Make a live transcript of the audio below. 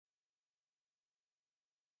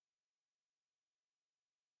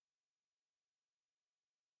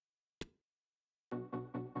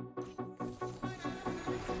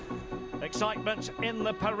excitement in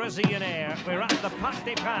the Parisian air. We're at the Parc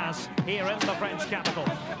des Princes here in the French capital.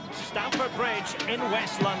 Stamford Bridge in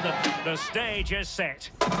West London. The stage is set.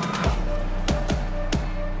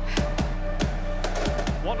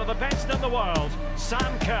 One of the best in the world,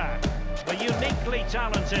 Sam Kerr. The uniquely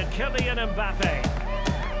talented Kylian Mbappe.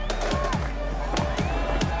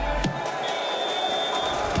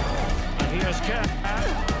 And here's Kerr.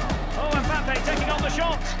 Oh, Mbappe taking on the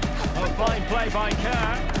shot. Oh, fine play by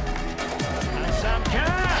Kerr. And Sam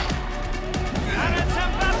Kerr. And it's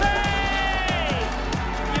Mbappe!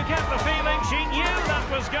 You get the feeling she knew that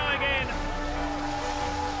was going in.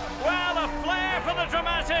 Well, a flair for the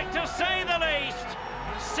dramatic, to say the least.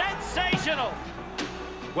 Sensational!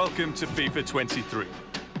 Welcome to FIFA 23.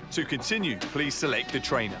 To continue, please select the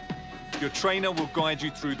trainer. Your trainer will guide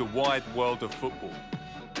you through the wide world of football.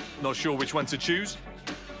 Not sure which one to choose?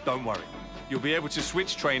 Don't worry. You'll be able to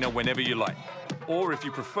switch trainer whenever you like. Or if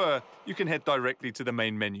you prefer, you can head directly to the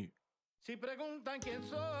main menu. Si preguntan quién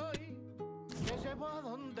soy, que llevo a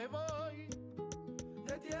donde voy,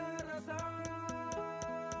 de tierra santa.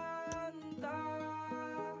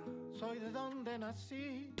 Soy de donde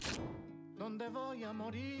nací, donde voy a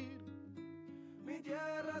morir, mi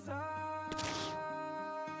tierra santa.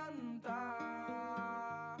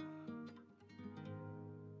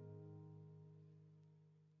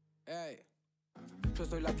 Hey. Yo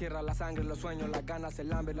soy la tierra, la sangre, los sueños, las ganas,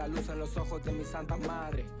 el hambre, la luz en los ojos de mi santa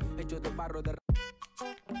madre. Hechos de barro de...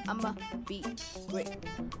 I'ma be quick.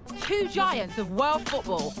 Two giants of world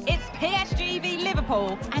football. It's PSG v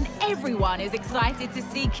Liverpool, and everyone is excited to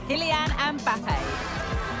see Kylian Mbappe.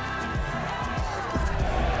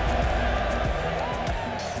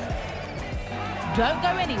 Don't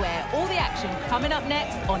go anywhere. All the action coming up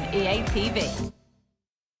next on EA TV.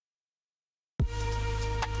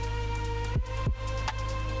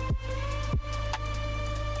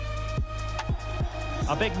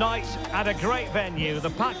 A big night at a great venue, the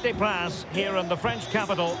Parc des Princes, here in the French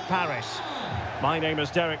capital, Paris. My name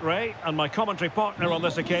is Derek Ray, and my commentary partner on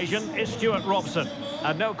this occasion is Stuart Robson.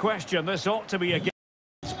 And no question, this ought to be a game.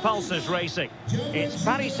 Its pulses racing. It's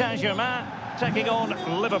Paris Saint-Germain taking on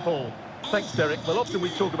Liverpool. Thanks, Derek. Well, often we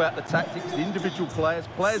talk about the tactics, the individual players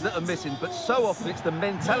that are missing, but so often it's the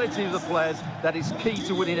mentality of the players that is key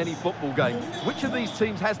to winning any football game. Which of these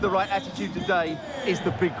teams has the right attitude today is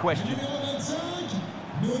the big question.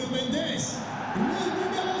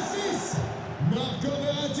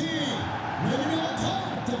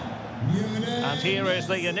 And here is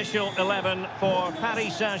the initial 11 for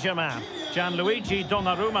Paris Saint-Germain. Gianluigi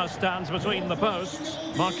Donnarumma stands between the posts.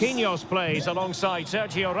 Marquinhos plays alongside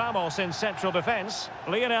Sergio Ramos in central defence.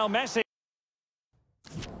 Lionel Messi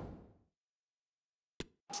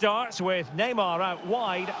starts with Neymar out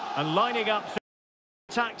wide, and lining up to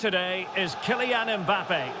attack today is Kylian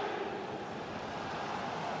Mbappe.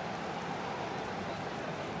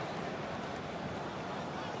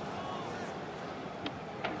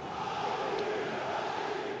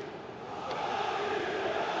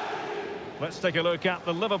 Let's take a look at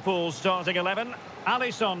the Liverpool starting 11.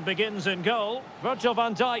 Alisson begins in goal. Virgil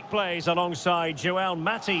van Dijk plays alongside Joel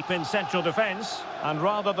Matip in central defence. And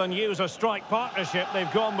rather than use a strike partnership,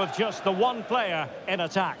 they've gone with just the one player in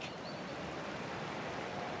attack.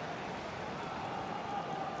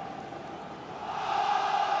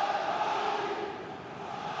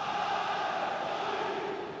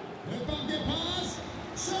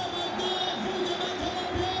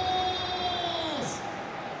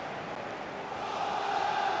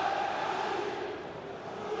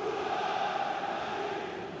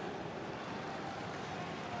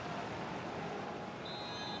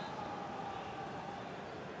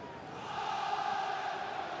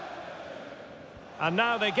 And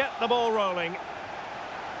now they get the ball rolling.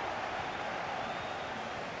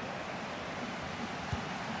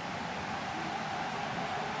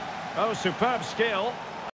 Oh, superb skill.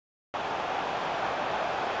 And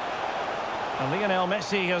Lionel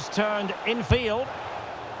Messi has turned infield.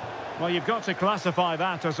 Well, you've got to classify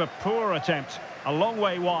that as a poor attempt. A long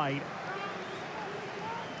way wide.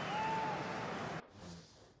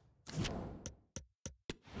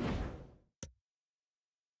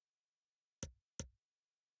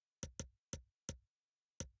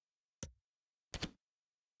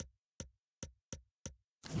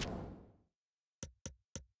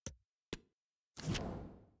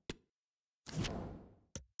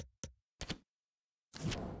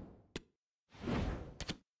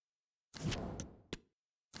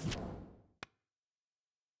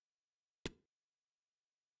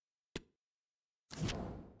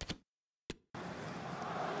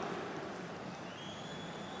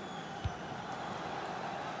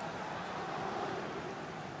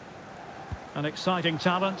 An exciting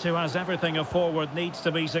talent who has everything a forward needs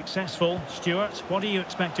to be successful. Stuart, what are you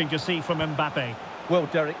expecting to see from Mbappe? Well,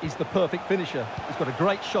 Derek, he's the perfect finisher. He's got a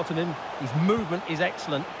great shot in him, his movement is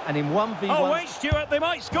excellent, and in 1v1... Oh, wait, Stuart, they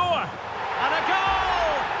might score! And a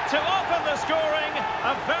goal to open the scoring.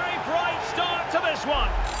 A very bright start to this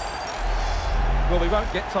one. Well, we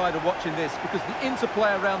won't get tired of watching this because the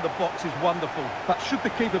interplay around the box is wonderful. But should the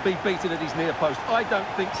keeper be beaten at his near post? I don't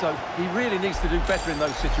think so. He really needs to do better in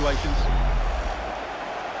those situations.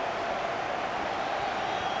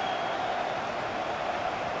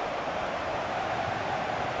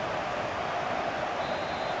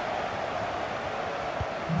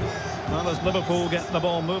 Well, as Liverpool get the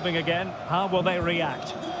ball moving again, how will they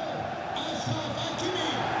react?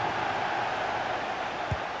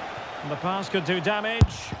 The pass could do damage,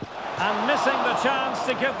 and missing the chance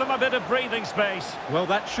to give them a bit of breathing space. Well,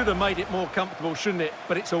 that should have made it more comfortable, shouldn't it?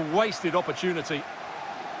 But it's a wasted opportunity.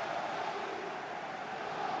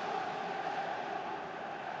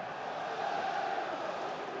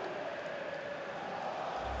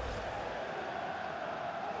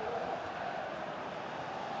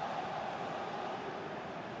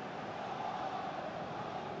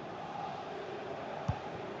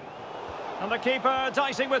 And the keeper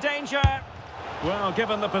dicing with danger. Well,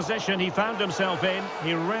 given the position he found himself in,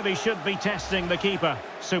 he really should be testing the keeper.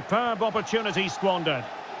 Superb opportunity squandered.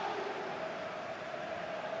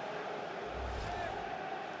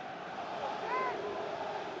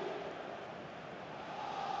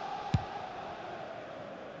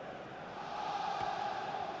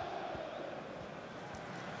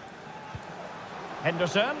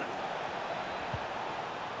 Henderson.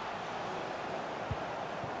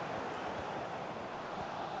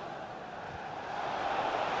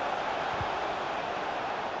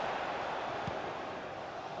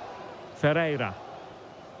 Ferreira.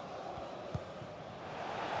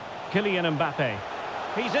 Kylian Mbappe.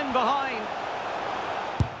 He's in behind.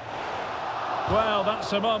 Well,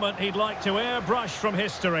 that's a moment he'd like to airbrush from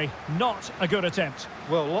history. Not a good attempt.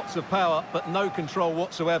 Well, lots of power, but no control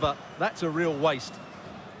whatsoever. That's a real waste.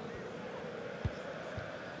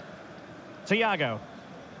 Thiago.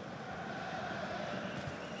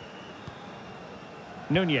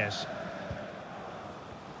 Nunez.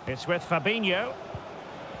 It's with Fabinho.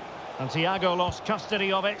 And Thiago lost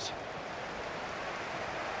custody of it.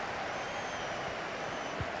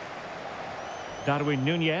 Darwin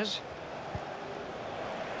Nunez.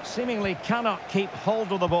 Seemingly cannot keep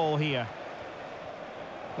hold of the ball here.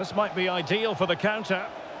 This might be ideal for the counter.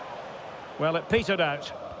 Well, it petered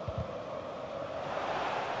out.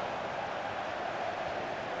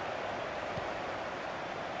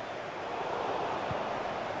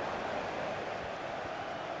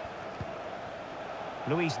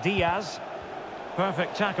 Luis Diaz.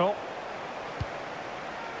 Perfect tackle.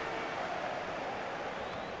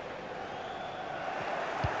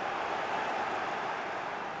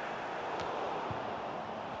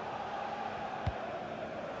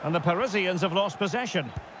 And the Parisians have lost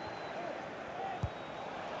possession.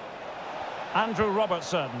 Andrew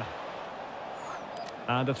Robertson.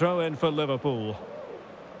 And a throw-in for Liverpool.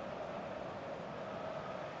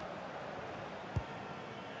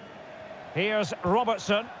 Here's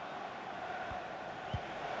Robertson.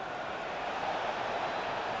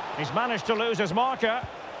 He's managed to lose his marker.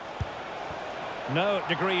 No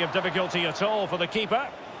degree of difficulty at all for the keeper.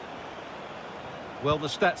 Well, the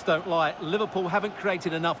stats don't lie. Liverpool haven't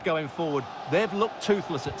created enough going forward. They've looked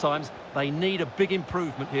toothless at times. They need a big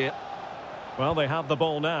improvement here. Well, they have the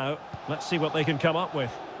ball now. Let's see what they can come up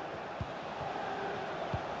with.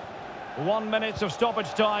 1 minute of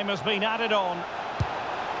stoppage time has been added on.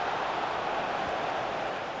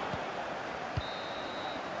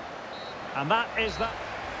 And that is that.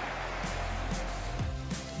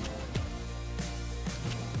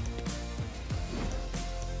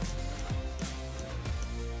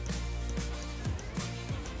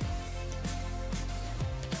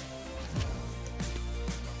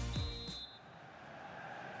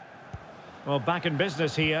 Well, back in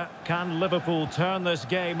business here. Can Liverpool turn this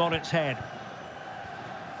game on its head?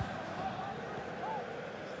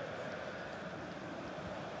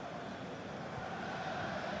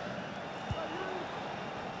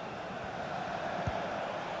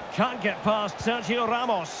 Can't get past Sergio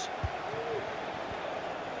Ramos.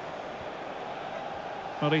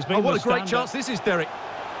 Well, he's been what a great chance this is, Derek.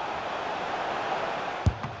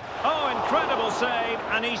 Oh, incredible save,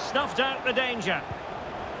 and he snuffed out the danger.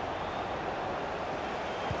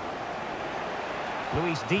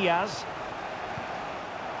 Luis Diaz.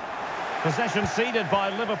 Possession ceded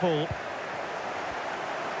by Liverpool.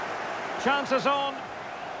 Chances on.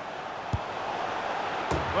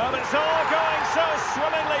 Well, it's all going so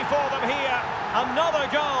swimmingly for them here. Another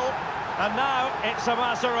goal. And now it's a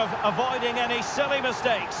matter of avoiding any silly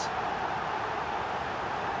mistakes.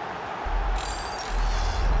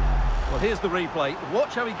 Well, here's the replay.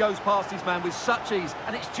 Watch how he goes past his man with such ease,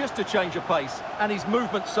 and it's just a change of pace. And his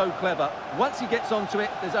movement's so clever. Once he gets onto it,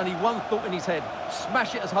 there's only one thought in his head.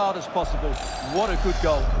 Smash it as hard as possible. What a good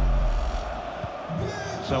goal.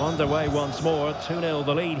 So underway once more, 2-0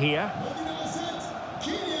 the lead here.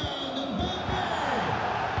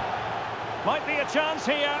 Might be a chance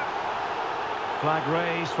here. Flag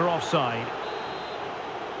raised for offside.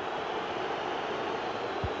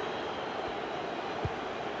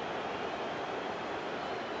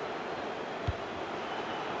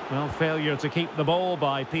 Well, failure to keep the ball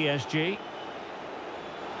by PSG.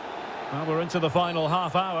 Well, we're into the final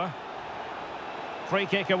half hour. Free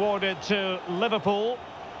kick awarded to Liverpool.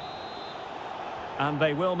 And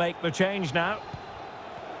they will make the change now.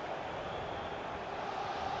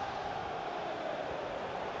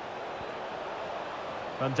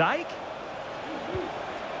 Van Dijk.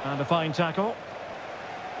 And a fine tackle.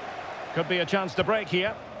 Could be a chance to break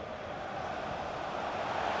here.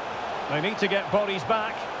 They need to get bodies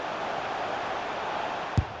back.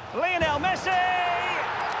 Lionel Messi!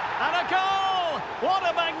 And a goal! What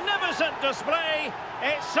a magnificent display!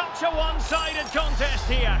 It's such a one-sided contest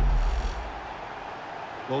here.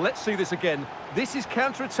 Well, let's see this again. This is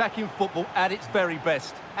counter-attacking football at its very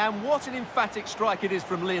best. And what an emphatic strike it is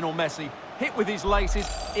from Lionel Messi. Hit with his laces,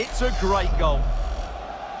 it's a great goal.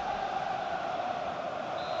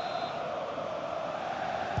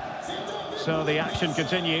 So the action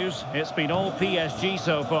continues. It's been all PSG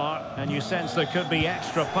so far, and you sense there could be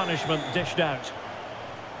extra punishment dished out.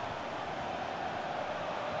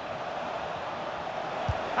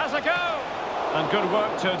 Has a go! And good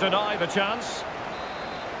work to deny the chance.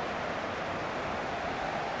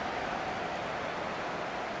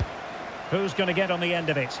 Who's going to get on the end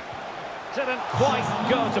of it? Didn't quite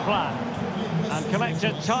go to plan. And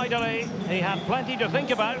collected tidily. He had plenty to think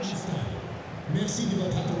about.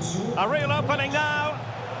 A real opening now.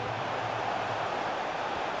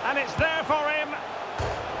 And it's there for him.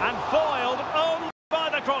 And foiled only by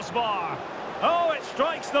the crossbar. Oh, it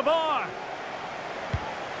strikes the bar.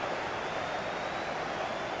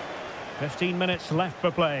 15 minutes left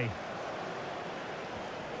for play.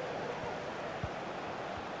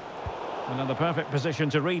 And in the perfect position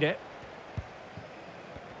to read it.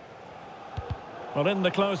 Well, in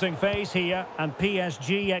the closing phase here, and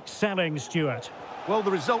PSG excelling, Stuart. Well,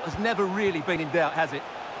 the result has never really been in doubt, has it?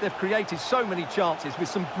 They've created so many chances with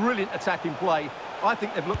some brilliant attacking play. I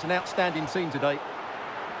think they've looked an outstanding team today.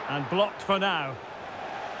 And blocked for now.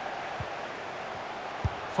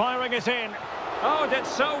 Firing it in. Oh, did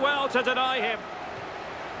so well to deny him.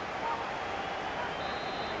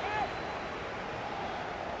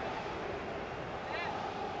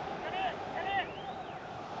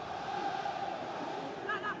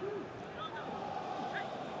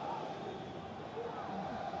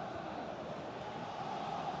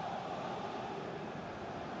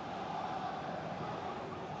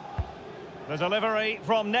 The delivery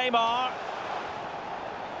from Neymar.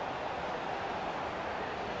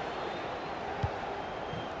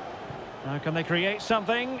 Now can they create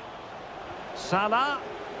something? Salah.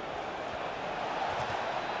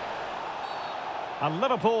 A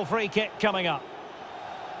Liverpool free kick coming up.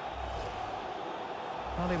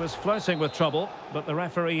 Well, he was flirting with trouble, but the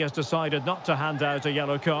referee has decided not to hand out a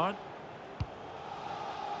yellow card.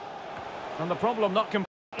 And the problem not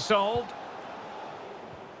completely solved.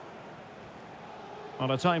 On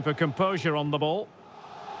a time for composure on the ball.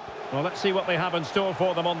 Well, let's see what they have in store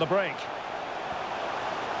for them on the break.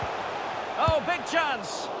 Oh, big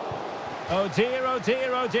chance! Oh dear, oh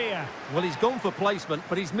dear, oh dear. Well, he's gone for placement,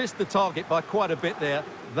 but he's missed the target by quite a bit there.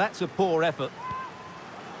 That's a poor effort.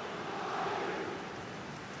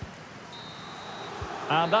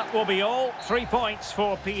 And that will be all. 3 points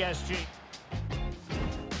for PSG.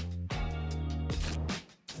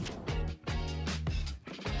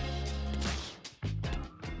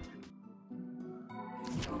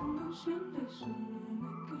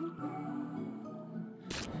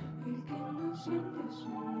 Sientes